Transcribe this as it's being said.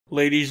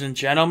Ladies and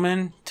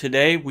gentlemen,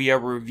 today we are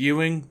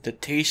reviewing the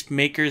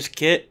Tastemaker's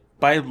kit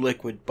by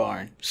Liquid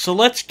Barn. So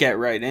let's get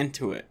right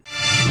into it.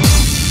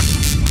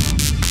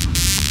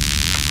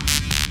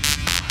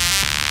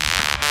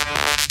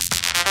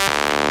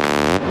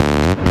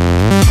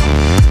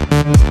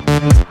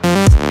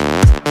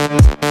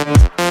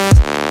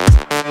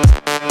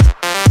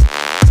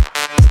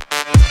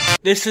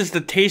 This is the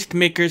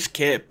Tastemaker's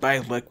kit by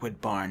Liquid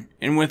Barn.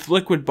 And with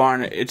Liquid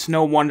Barn, it's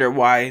no wonder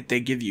why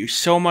they give you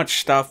so much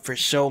stuff for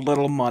so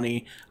little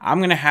money. I'm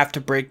going to have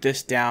to break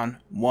this down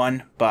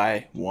one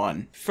by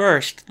one.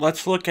 First,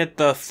 let's look at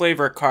the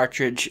flavor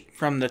cartridge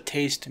from the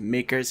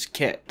Tastemaker's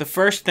kit. The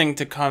first thing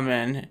to come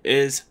in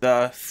is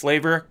the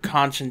flavor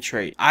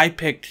concentrate. I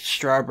picked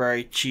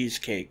strawberry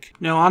cheesecake.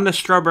 Now on the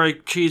strawberry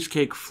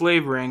cheesecake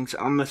flavorings,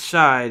 on the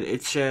side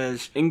it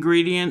says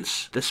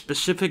ingredients, the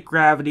specific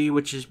gravity,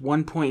 which is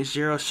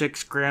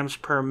 1.06 grams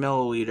per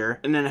milliliter,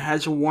 and then it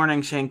has a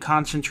warning saying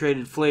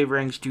concentrated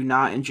flavorings do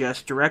not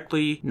ingest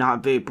directly,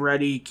 not vape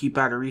ready, keep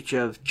out of reach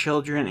of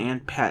children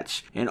and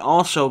pets. And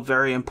also,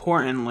 very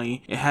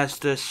importantly, it has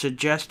the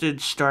suggested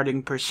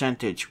starting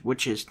percentage,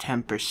 which is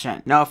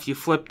 10%. Now if you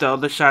flip the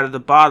other side of the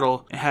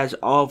bottle, it has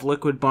all of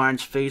Liquid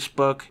Barn's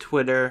Facebook,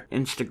 Twitter,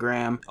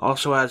 Instagram,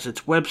 also has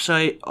its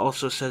website,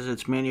 also says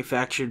it's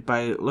manufactured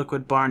by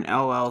Liquid Barn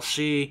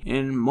LLC,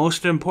 and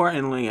most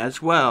importantly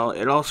as well,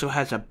 it also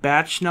has a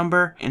batch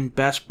number and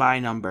best buy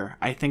number.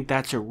 I think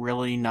that's a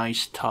really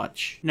nice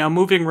touch. Now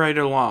moving right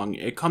along,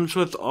 it comes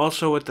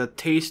also with a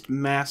Taste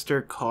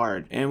Master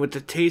card, and with the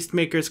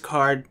Tastemaker's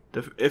card,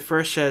 it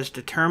first says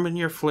determine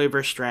your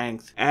flavor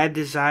strength, add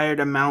desired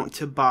amount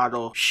to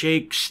bottle,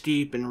 shake,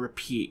 steep, and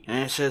repeat.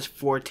 And it says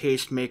 4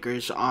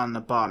 Tastemakers on the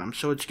bottom,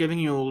 so it's giving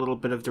you a little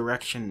bit of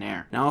direction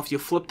there. Now if you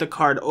flip the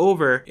card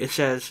over, it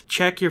says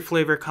check your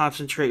flavor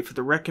concentrate for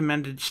the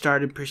recommended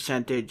starting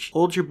percentage,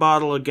 hold your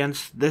bottle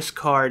against this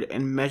card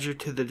and measure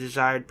to the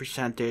desired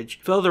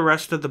percentage, fill the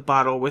rest of the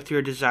bottle with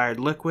your desired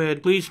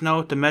liquid. Please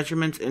note the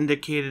measurements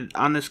indicated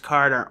on this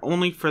card are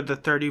only for the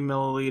 30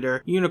 milliliter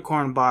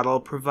unicorn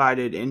bottle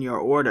provided in your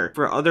order.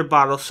 For other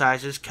bottle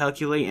sizes,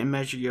 calculate and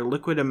measure your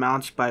liquid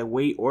amounts by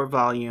weight or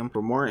volume.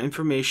 For more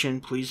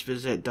information, please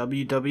visit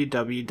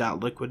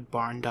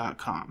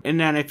www.liquidbarn.com. And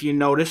then if you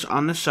notice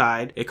on the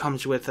side, it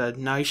comes with a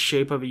nice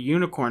shape of a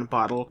unicorn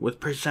bottle with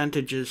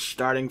percentages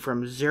starting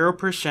from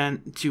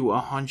 0% to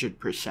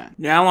 100%.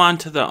 Now on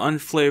to the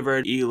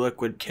unflavored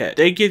eLiquid kit.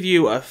 They give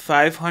you a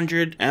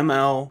 500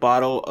 ml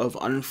bottle of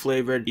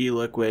unflavored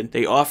eLiquid.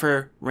 They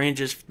offer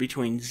ranges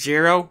between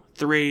 0,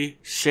 3,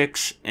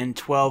 6, and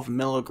 12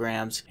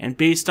 milligrams, and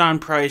based on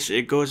price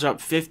it goes up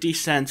 50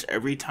 cents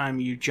every time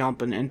you jump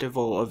an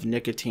interval of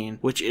nicotine,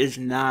 which is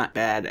not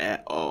bad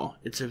at all.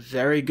 It's a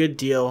very good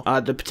deal.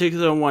 The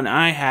particular one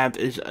I have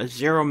is a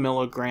 0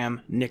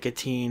 milligram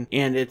nicotine,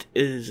 and it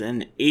is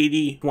an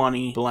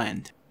 80-20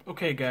 blend.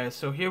 Okay guys,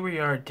 so here we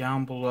are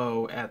down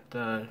below at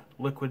the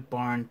Liquid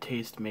Barn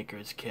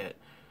Tastemaker's kit.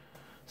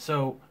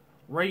 So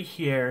right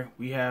here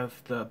we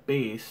have the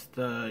base,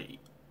 the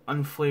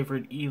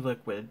unflavored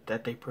eLiquid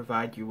that they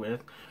provide you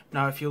with.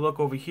 Now if you look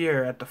over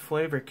here at the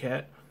flavor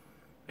kit,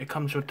 it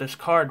comes with this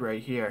card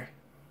right here.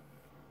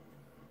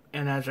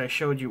 And as I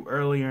showed you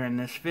earlier in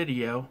this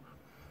video,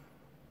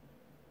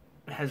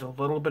 it has a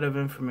little bit of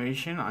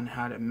information on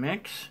how to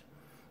mix.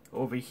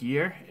 Over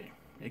here,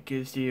 it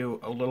gives you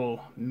a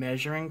little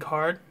measuring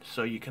card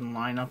so you can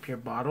line up your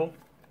bottle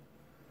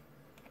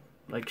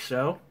like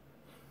so.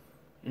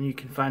 And you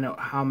can find out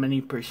how many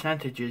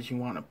percentages you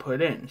want to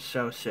put in.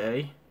 So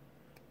say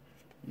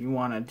you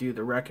want to do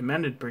the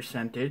recommended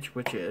percentage,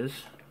 which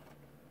is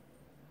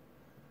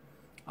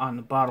on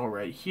the bottle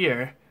right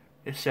here.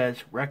 It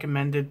says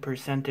recommended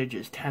percentage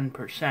is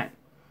 10%.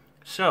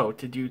 So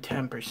to do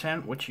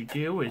 10%, what you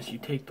do is you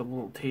take the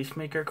little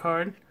Tastemaker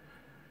card,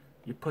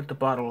 you put the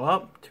bottle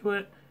up to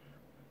it,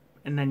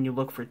 and then you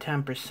look for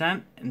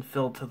 10% and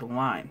fill to the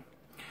line.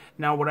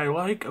 Now what I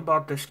like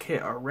about this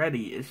kit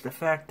already is the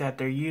fact that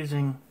they're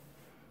using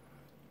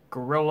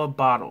Gorilla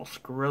bottles,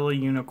 Gorilla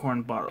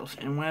unicorn bottles,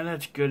 and why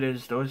that's good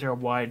is those are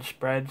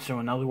widespread,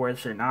 so in other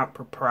words they're not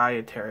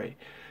proprietary.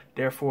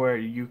 Therefore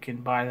you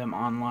can buy them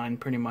online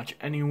pretty much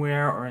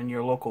anywhere or in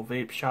your local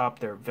vape shop.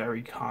 They're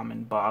very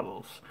common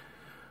bottles,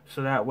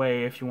 so that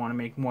way if you want to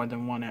make more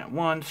than one at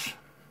once,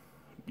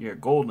 you're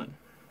golden.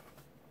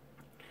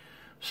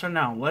 So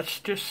now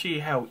let's just see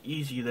how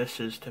easy this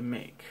is to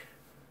make.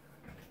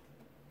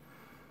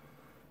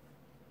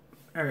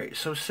 Alright,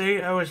 so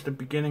say I was the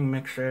beginning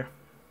mixer.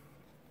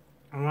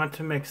 I want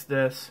to mix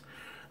this.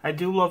 I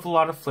do love a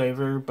lot of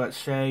flavor, but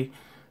say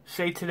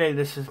today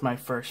this is my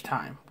first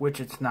time, which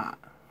it's not.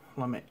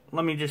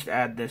 Let me just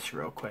add this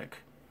real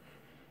quick.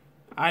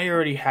 I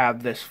already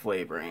have this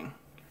flavoring.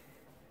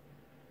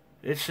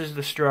 This is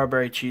the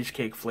strawberry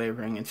cheesecake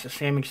flavoring. It's the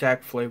same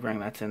exact flavoring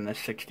that's in this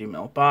 60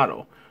 ml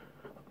bottle.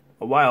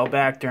 A while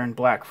back during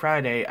Black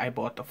Friday, I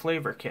bought the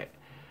flavor kit.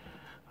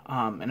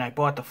 And I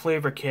bought the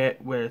flavor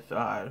kit with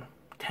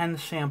 10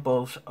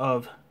 samples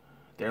of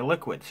their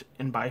liquids,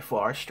 and by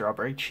far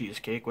strawberry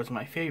cheesecake was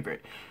my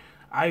favorite.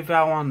 I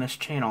vow on this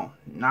channel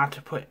not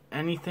to put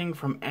anything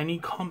from any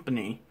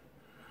company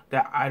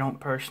that I don't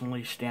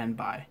personally stand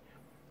by.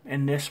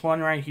 And this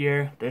one right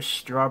here, this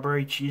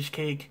strawberry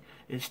cheesecake,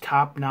 is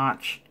top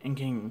notch and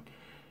can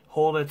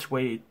hold its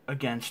weight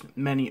against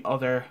many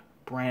other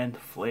brand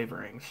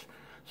flavorings.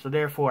 So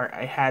therefore,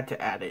 I had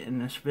to add it in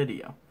this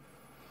video.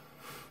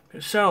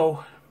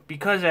 So,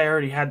 because I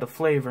already had the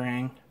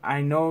flavoring,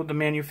 I know the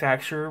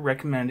manufacturer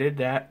recommended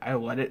that I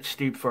let it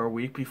steep for a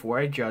week before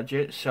I judge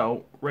it.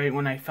 So, right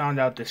when I found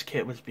out this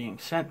kit was being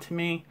sent to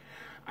me,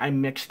 I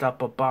mixed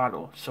up a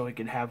bottle so I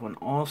could have one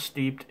all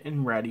steeped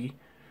and ready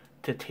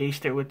to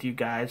taste it with you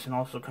guys, and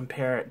also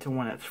compare it to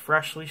when it's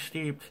freshly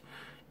steeped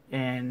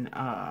and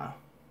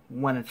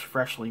when it's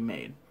freshly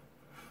made.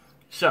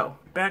 So,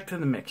 back to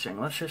the mixing.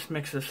 Let's just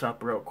mix this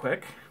up real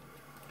quick.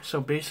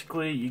 So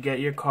basically, you get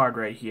your card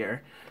right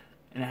here,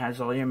 and it has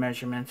all your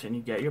measurements, and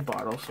you get your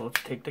bottle. So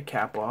let's take the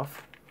cap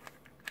off.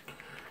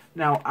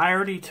 Now, I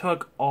already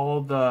took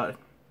all the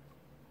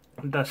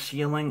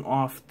sealing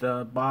off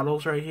the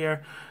bottles right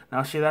here.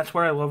 Now, see, that's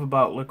what I love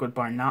about Liquid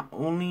Barn. Not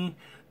only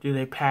do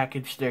they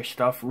package their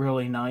stuff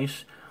really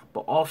nice,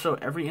 but also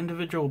every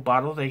individual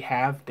bottle they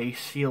have, they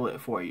seal it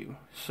for you.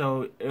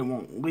 So it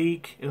won't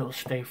leak, it'll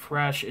stay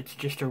fresh. It's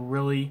just a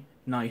really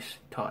nice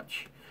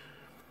touch.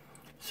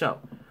 So,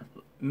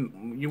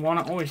 you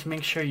want to always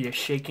make sure you're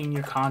shaking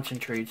your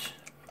concentrates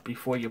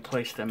before you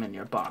place them in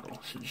your bottle.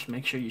 So just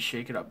make sure you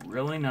shake it up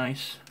really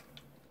nice.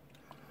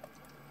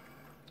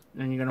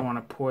 Then you're going to want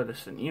to pour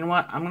this in. You know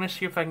what? I'm going to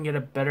see if I can get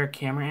a better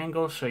camera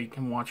angle so you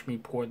can watch me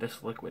pour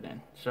this liquid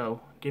in. So,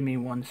 give me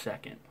 1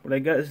 second. What I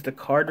got is the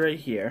card right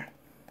here.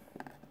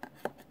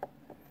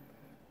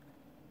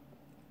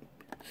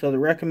 So the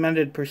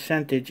recommended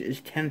percentage is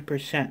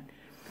 10%.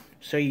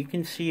 So you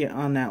can see it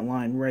on that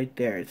line right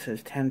there. It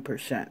says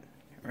 10%,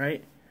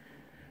 right?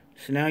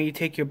 So now you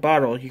take your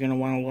bottle, you're going to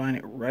want to line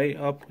it right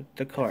up with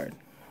the card.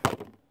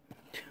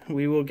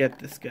 We will get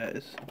this,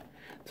 guys.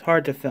 It's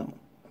hard to film,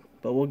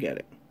 but we'll get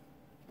it.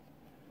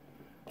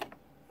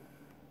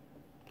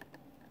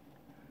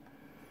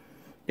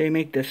 They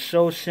make this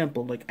so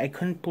simple. Like, I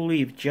couldn't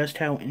believe just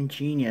how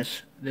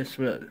ingenious this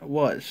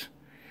was.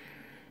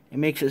 It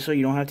makes it so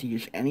you don't have to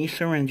use any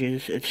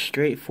syringes. It's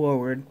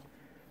straightforward.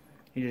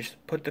 You just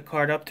put the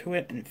card up to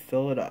it and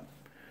fill it up.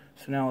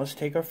 So now let's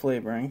take our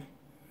flavoring.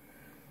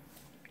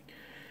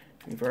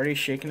 We've already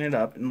shaken it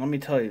up, and let me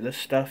tell you, this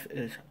stuff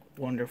is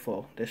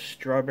wonderful. This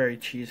strawberry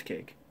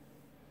cheesecake.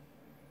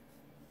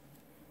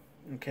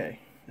 Okay,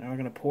 now we're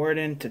going to pour it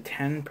into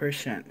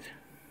 10%.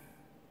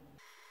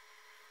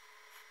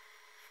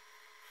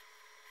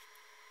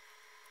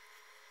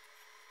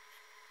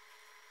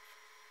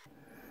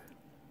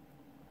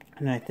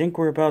 And I think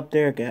we're about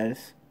there,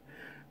 guys.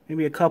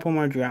 Maybe a couple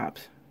more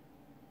drops.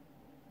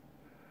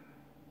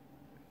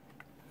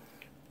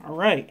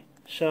 Alright,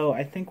 so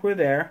I think we're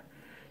there.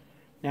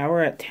 Now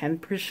we're at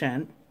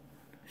 10%.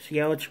 See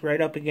how it's right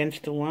up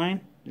against the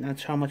line? And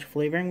that's how much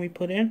flavoring we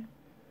put in.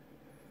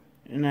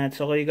 And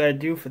that's all you gotta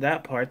do for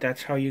that part.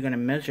 That's how you're gonna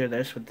measure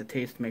this with the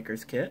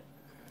Tastemaker's kit.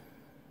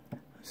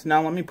 So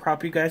now let me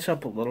prop you guys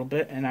up a little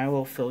bit, and I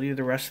will fill you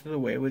the rest of the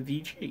way with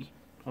VG.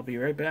 I'll be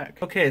right back.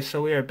 Okay,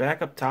 so we are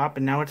back up top,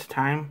 and now it's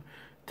time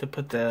to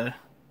put the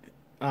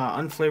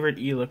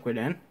unflavored eLiquid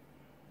in.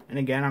 And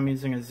again, I'm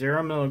using a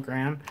 0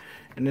 milligram,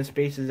 and this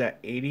base is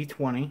at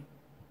 80-20.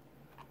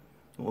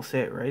 We'll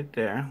say it right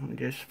there. Let me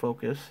just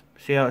focus.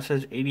 See how it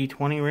says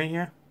 80-20 right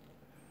here?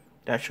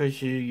 That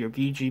shows you your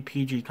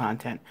VG-PG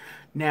content.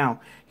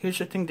 Now, here's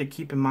the thing to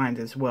keep in mind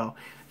as well.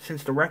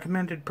 Since the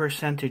recommended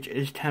percentage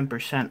is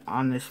 10%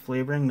 on this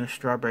flavoring, the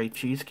strawberry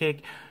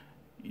cheesecake,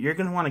 you're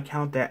going to want to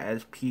count that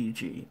as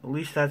PG. At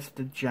least that's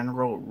the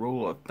general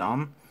rule of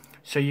thumb.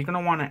 So you're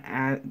going to want to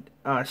add,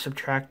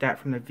 subtract that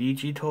from the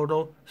VG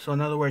total. So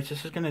in other words,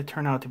 this is going to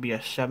turn out to be a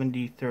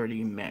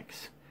 70-30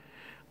 mix,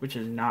 which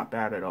is not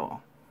bad at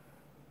all.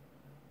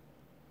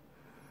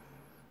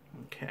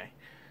 Okay,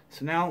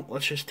 so now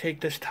let's just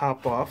take this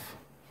top off.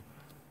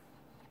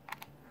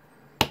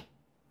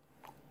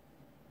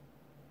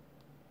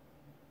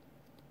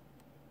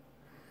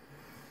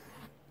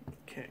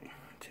 Okay,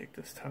 take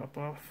this top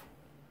off.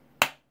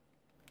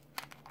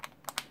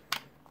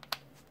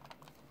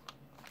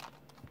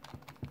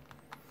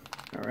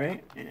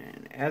 Alright,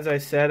 and as I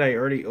said, I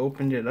already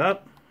opened it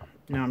up.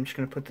 Now I'm just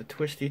going to put the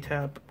twisty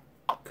top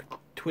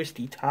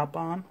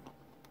on.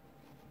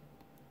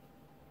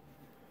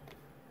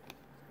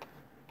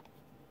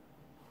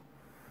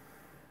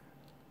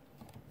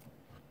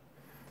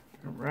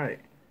 Alright,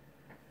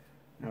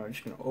 now we're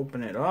just going to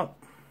open it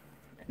up.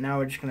 And now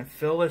we're just going to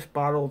fill this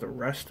bottle the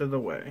rest of the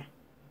way.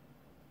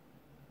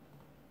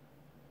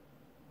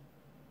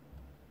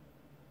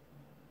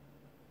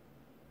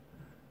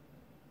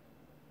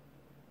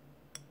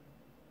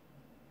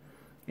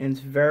 And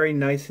it's very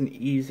nice and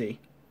easy.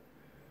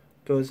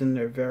 Goes in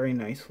there very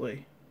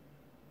nicely.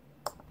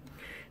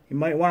 You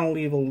might want to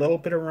leave a little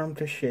bit of room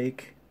to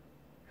shake.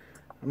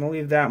 I'm going to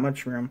leave that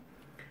much room.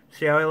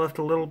 See how I left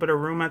a little bit of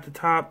room at the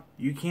top?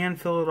 You can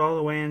fill it all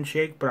the way and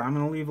shake, but I'm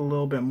going to leave a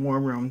little bit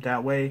more room.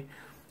 That way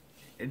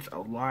it's a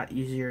lot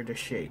easier to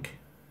shake.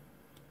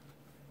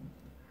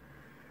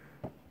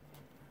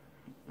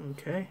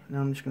 Okay,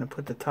 now I'm just going to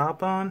put the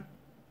top on,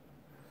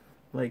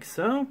 like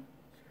so.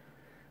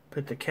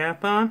 Put the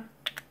cap on.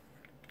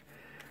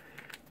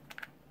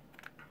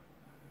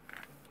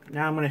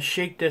 Now I'm going to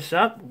shake this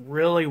up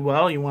really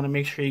well. You want to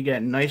make sure you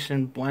get nice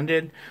and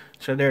blended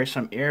so there are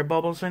some air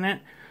bubbles in it.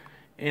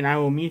 And I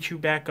will meet you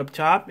back up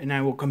top, and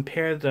I will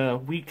compare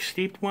the week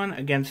steeped one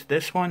against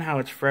this one, how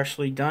it's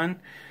freshly done,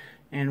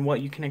 and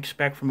what you can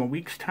expect from a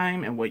week's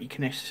time and what you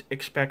can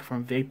expect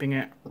from vaping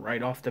it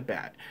right off the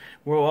bat.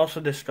 We'll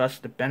also discuss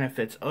the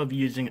benefits of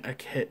using a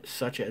kit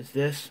such as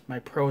this, my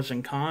pros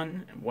and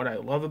cons, what I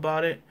love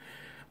about it,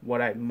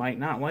 what I might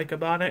not like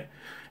about it,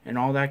 and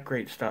all that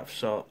great stuff.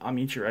 So I'll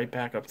meet you right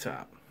back up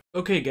top.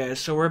 Okay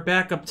guys, so we're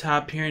back up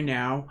top here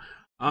now.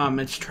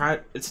 It's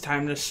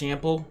time to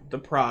sample the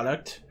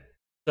product.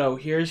 So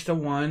here's the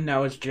one that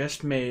was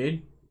just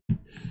made,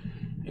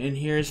 and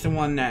here's the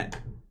one that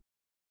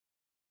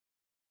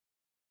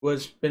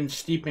was been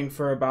steeping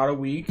for about a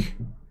week.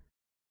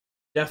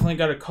 Definitely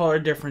got a color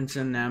difference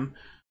in them.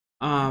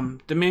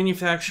 The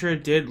manufacturer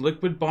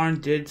Liquid Barn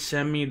did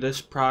send me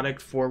this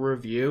product for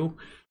review,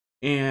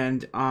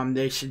 and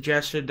they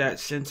suggested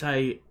that since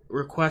I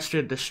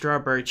requested the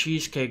strawberry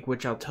cheesecake,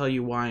 which I'll tell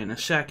you why in a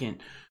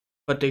second,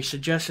 but they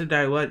suggested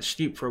that I let it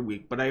steep for a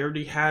week, but I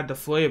already had the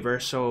flavor,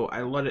 so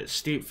I let it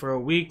steep for a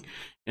week,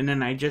 and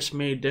then I just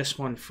made this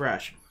one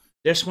fresh.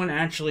 This one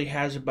actually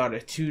has about a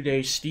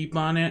 2-day steep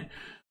on it.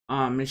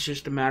 It's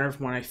just a matter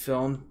of when I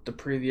filmed the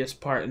previous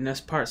part and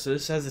this part. So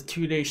this has a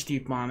 2-day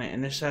steep on it,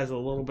 and this has a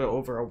little bit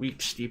over a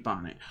week steep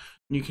on it.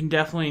 And you can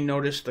definitely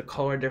notice the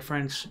color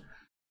difference.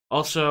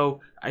 Also,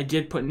 I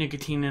did put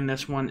nicotine in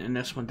this one, and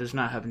this one does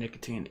not have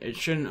nicotine. It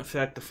shouldn't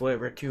affect the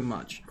flavor too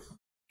much.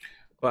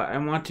 But I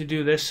want to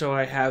do this so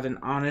I have an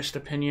honest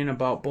opinion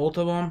about both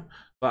of them.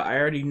 But I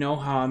already know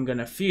how I'm going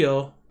to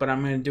feel, but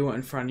I'm going to do it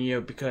in front of you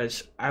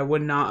because I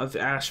would not have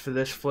asked for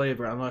this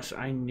flavor unless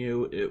I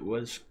knew it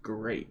was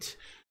great.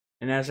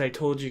 And as I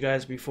told you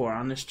guys before,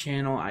 on this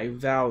channel, I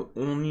vow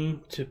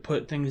only to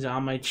put things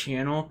on my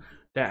channel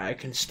that I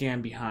can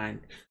stand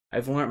behind.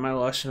 I've learned my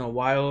lesson a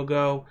while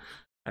ago.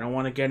 I don't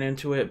want to get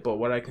into it, but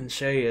what I can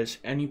say is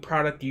any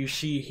product you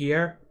see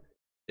here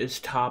is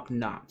top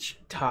notch.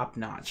 Top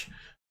notch.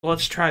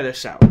 Let's try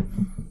this out.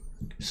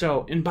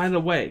 So, and by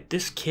the way,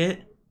 this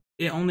kit,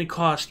 it only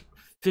cost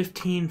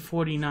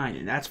 $15.49,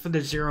 and that's for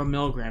the 0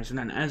 milligrams. And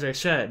then, as I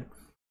said,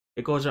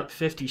 it goes up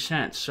 50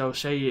 cents. So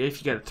say if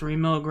you get a 3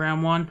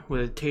 milligram one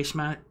with a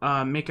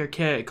Tastemaker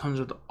kit, it comes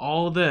with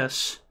all of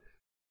this,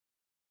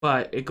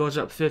 but it goes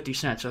up 50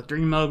 cents. So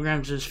 3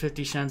 milligrams is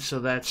 50 cents, so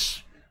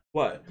that's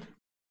what?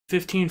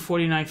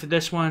 $15.49 for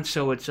this one,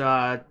 so it's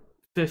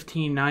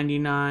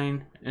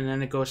 $15.99, and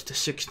then it goes to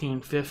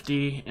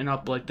 $16.50 and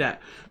up like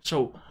that.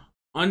 So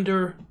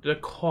under the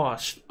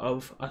cost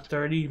of a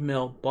 30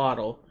 ml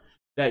bottle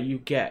that you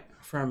get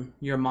from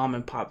your mom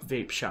and pop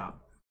vape shop.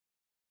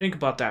 Think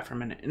about that for a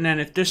minute. And then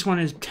if this one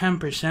is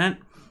 10%,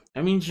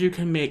 that means you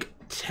can make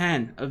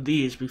 10 of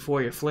these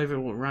before your flavor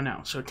will run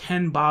out. So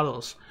 10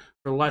 bottles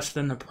for less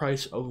than the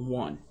price of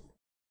one.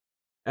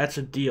 That's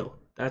a deal.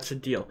 That's a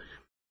deal.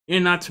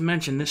 And not to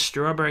mention this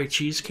strawberry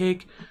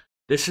cheesecake,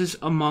 this is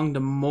among the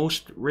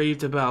most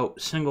raved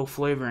about single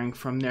flavoring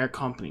from their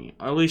company.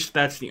 Or at least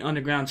that's the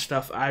underground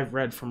stuff I've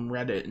read from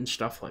Reddit and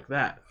stuff like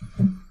that.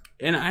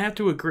 And I have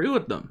to agree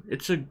with them.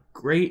 It's a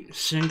great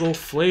single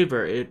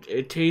flavor.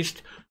 It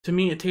tastes, to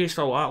me, it tastes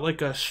a lot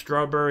like a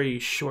strawberry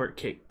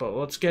shortcake. But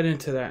let's get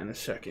into that in a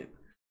second.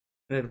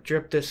 I'm going to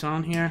drip this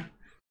on here.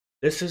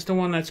 This is the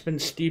one that's been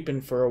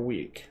steeping for a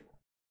week.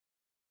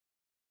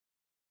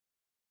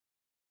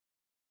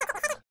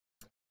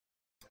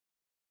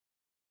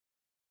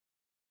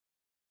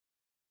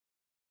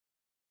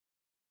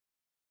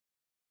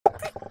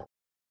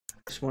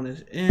 This one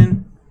is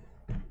in.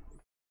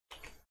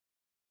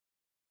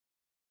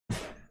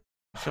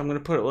 So I'm going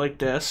to put it like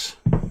this.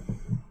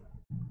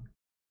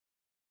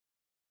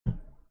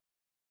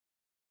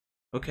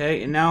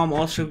 Okay, and now I'm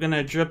also going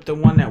to drip the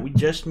one that we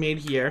just made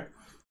here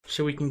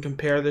so we can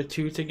compare the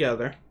two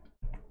together.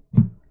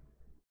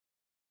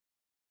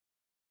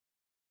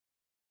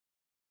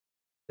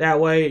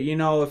 That way, you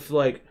know, if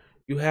like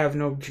you have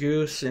no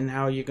juice and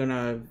how you're going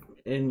to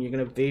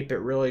vape it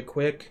really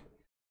quick.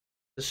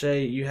 To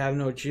say you have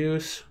no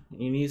juice,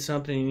 you need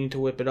something, you need to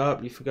whip it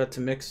up, you forgot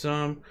to mix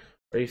some,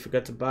 or you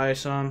forgot to buy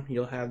some,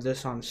 you'll have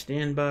this on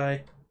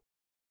standby.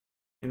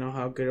 You know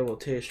how good it will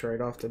taste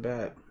right off the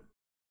bat.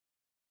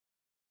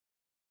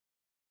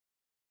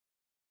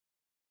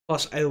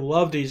 Plus, I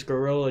love these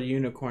Gorilla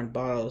Unicorn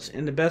bottles,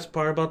 and the best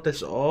part about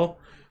this all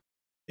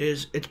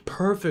is it's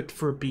perfect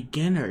for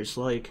beginners.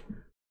 Like,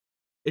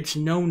 it's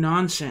no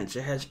nonsense.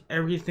 It has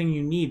everything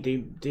you need. They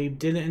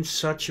did it in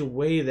such a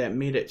way that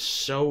made it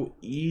so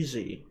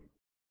easy.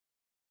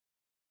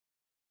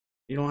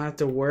 You don't have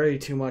to worry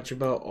too much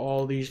about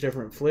all these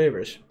different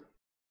flavors.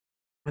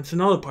 That's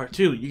another part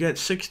too. You get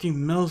 60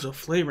 mils of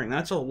flavoring.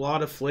 That's a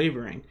lot of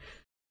flavoring.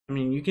 I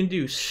mean, you can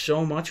do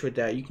so much with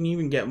that. You can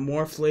even get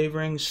more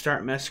flavorings,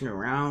 start messing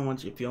around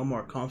once you feel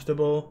more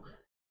comfortable.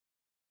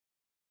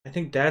 I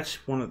think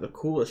that's one of the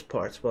coolest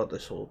parts about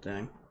this whole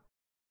thing.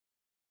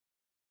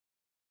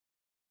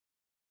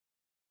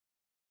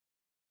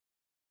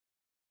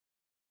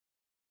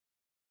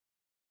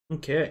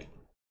 Okay.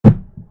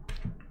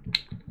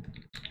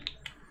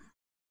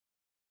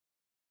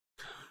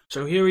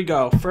 So here we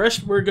go.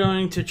 First, we're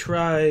going to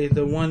try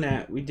the one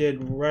that we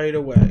did right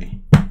away.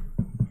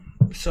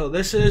 So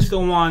this is the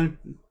one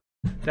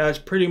that was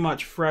pretty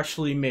much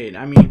freshly made.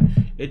 I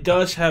mean, it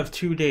does have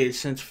 2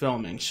 days since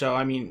filming. So,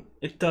 I mean,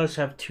 it does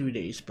have 2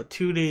 days. But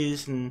 2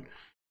 days, and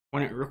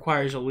when it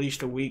requires at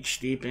least a week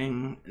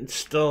steeping, it's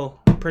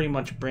still pretty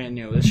much brand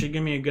new. This should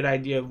give me a good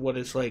idea of what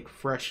it's like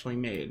freshly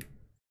made.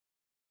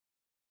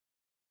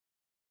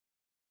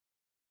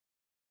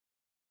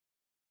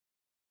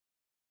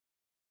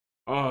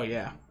 Oh,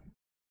 yeah.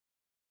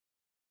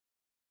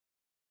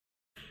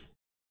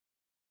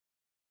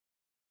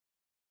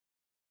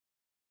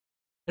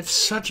 It's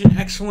such an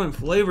excellent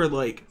flavor.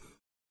 Like,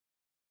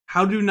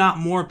 how do not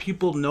more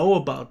people know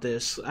about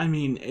this? I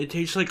mean, it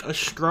tastes like a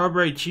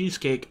strawberry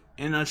cheesecake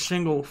in a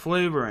single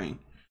flavoring.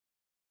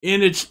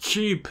 And it's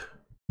cheap.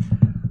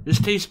 This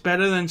tastes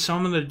better than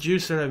some of the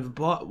juice that I've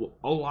bought.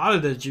 A lot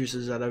of the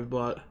juices that I've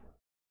bought.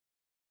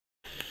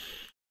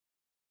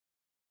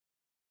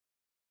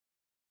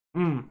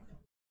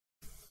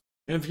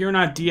 If you're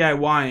not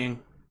DIYing,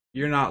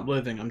 you're not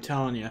living, I'm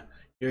telling you.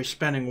 You're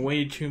spending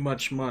way too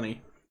much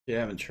money if you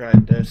haven't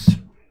tried this.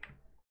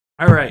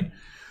 Alright.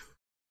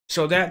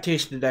 So that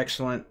tasted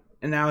excellent.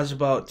 And that was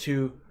about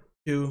 3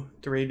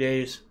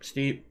 days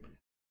steep.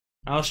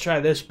 Now let's try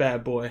this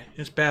bad boy.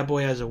 This bad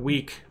boy has a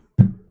week.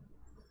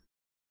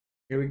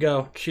 Here we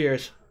go.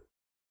 Cheers.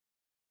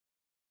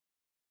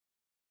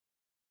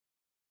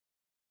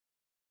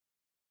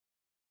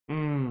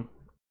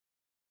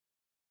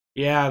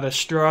 Yeah, the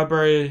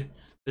strawberry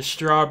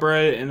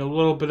and a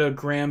little bit of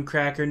graham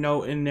cracker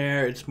note in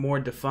there. It's more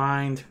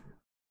defined.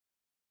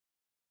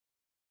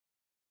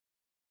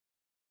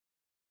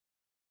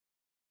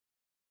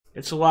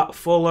 It's a lot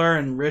fuller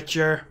and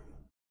richer.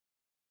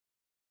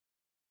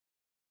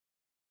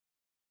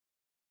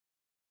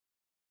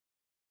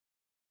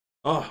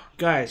 Oh,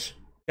 guys,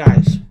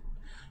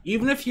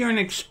 even if you're an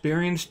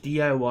experienced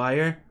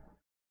DIYer,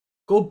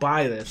 go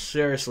buy this,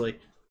 seriously.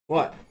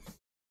 What?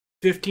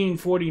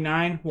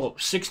 $15.49? Well,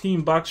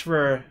 $16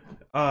 for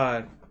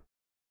a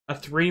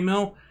 3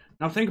 mil?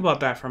 Now think about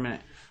that for a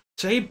minute.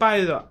 Say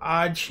by the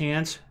odd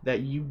chance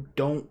that you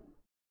don't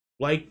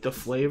like the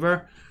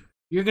flavor,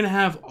 you're gonna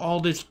have all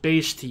this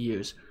base to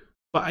use.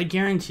 But I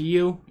guarantee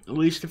you, at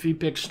least if you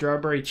pick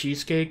strawberry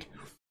cheesecake,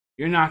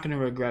 you're not gonna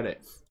regret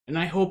it. And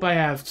I hope I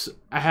have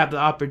the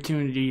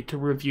opportunity to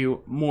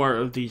review more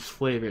of these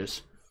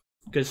flavors,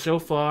 because so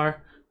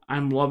far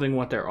I'm loving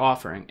what they're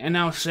offering. And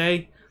now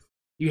say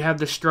you have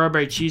the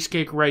strawberry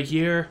cheesecake right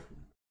here.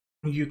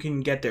 You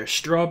can get their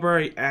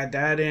strawberry, add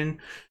that in.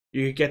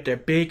 You get their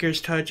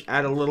baker's touch,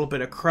 add a little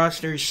bit of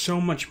crust. There's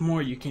so much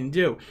more you can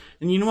do.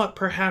 And you know what?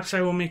 Perhaps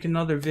I will make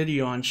another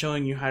video on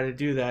showing you how to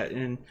do that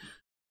and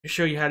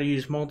show you how to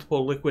use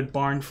multiple Liquid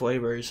Barn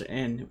flavors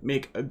and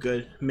make a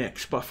good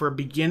mix. But for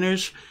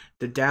beginners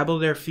to dabble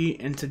their feet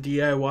into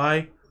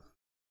DIY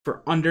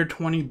for under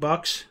 20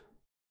 bucks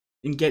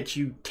and get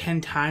you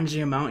 10 times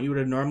the amount you would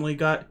have normally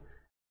got,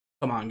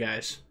 come on,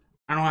 guys.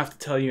 I don't have to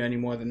tell you any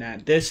more than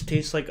that. This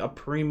tastes like a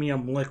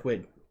premium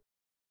liquid.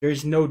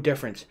 There's no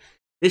difference.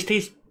 This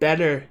tastes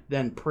better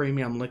than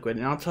premium liquid,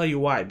 and I'll tell you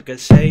why.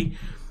 Because say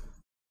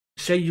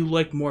you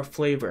like more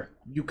flavor,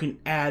 you can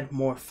add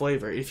more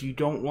flavor. If you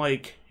don't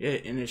like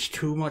it and it's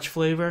too much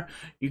flavor,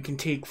 you can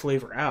take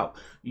flavor out.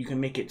 You can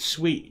make it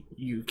sweet.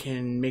 You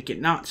can make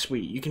it not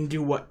sweet. You can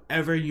do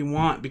whatever you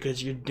want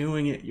because you're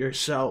doing it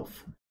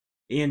yourself,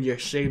 and you're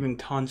saving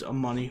tons of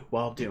money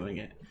while doing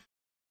it.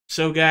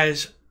 So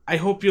guys, I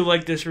hope you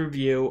like this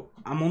review.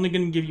 I'm only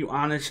going to give you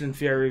honest and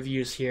fair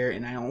reviews here,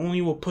 and I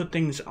only will put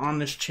things on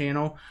this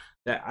channel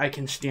that I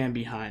can stand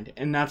behind.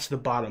 And that's the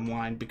bottom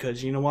line,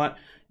 because you know what?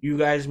 You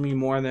guys mean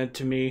more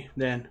to me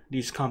than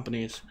these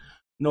companies.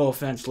 No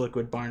offense,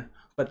 Liquid Barn.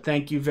 But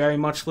thank you very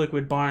much,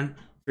 Liquid Barn,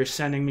 for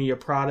sending me your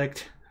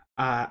product.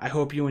 I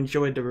hope you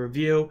enjoyed the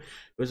review.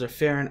 It was a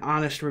fair and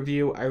honest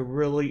review. I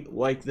really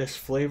like this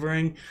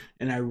flavoring,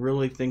 and I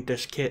really think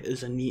this kit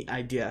is a neat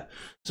idea.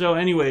 So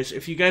anyways,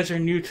 if you guys are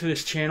new to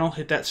this channel,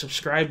 hit that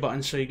subscribe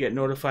button so you get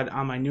notified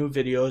on my new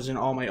videos and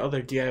all my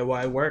other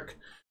DIY work.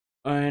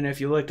 And if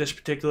you like this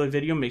particular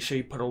video, make sure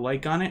you put a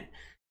like on it.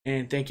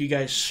 And thank you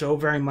guys so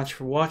very much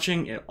for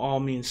watching. It all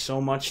means so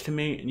much to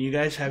me. And you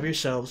guys have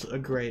yourselves a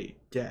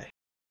great day.